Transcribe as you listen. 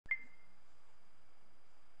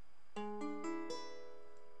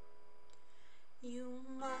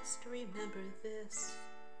must remember this: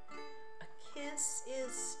 a kiss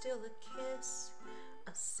is still a kiss,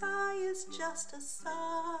 a sigh is just a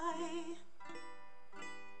sigh.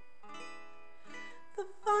 The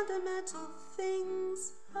fundamental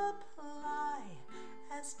things apply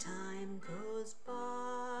as time goes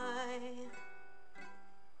by.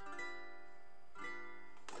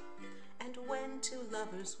 And when two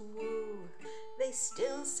lovers woo, they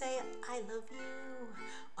still say, I love you.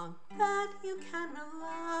 On that you can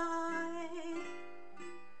rely.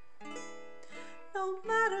 No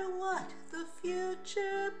matter what the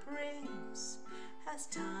future brings as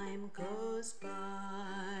time goes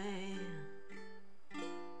by.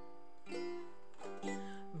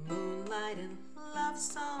 Moonlight and love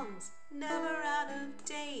songs, never out of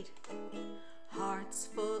date. Hearts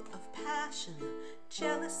full of passion,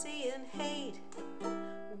 jealousy and hate.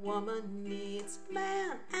 Woman needs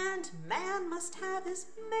man, and man must have his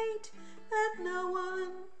mate that no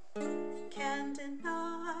one can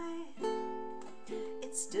deny.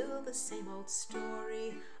 It's still the same old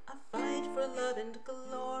story, a fight for love and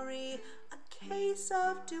glory, a case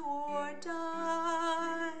of do or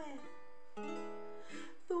die.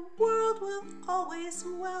 The world will always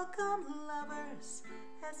welcome lovers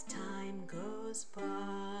as time goes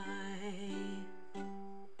by.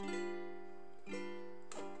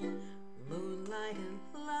 Moonlight and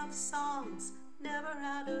love songs, never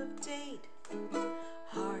out of date.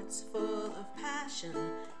 Hearts full of passion,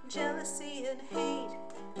 jealousy and hate.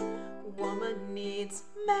 Woman needs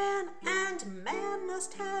man, and man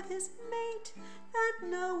must have his mate that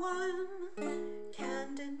no one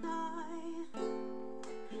can deny.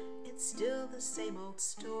 It's still the same old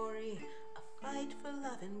story, a fight for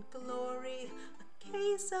love and glory, a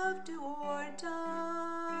case of do or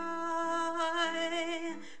die.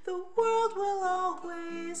 The world will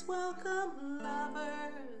always welcome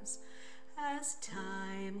lovers as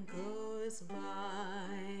time goes by.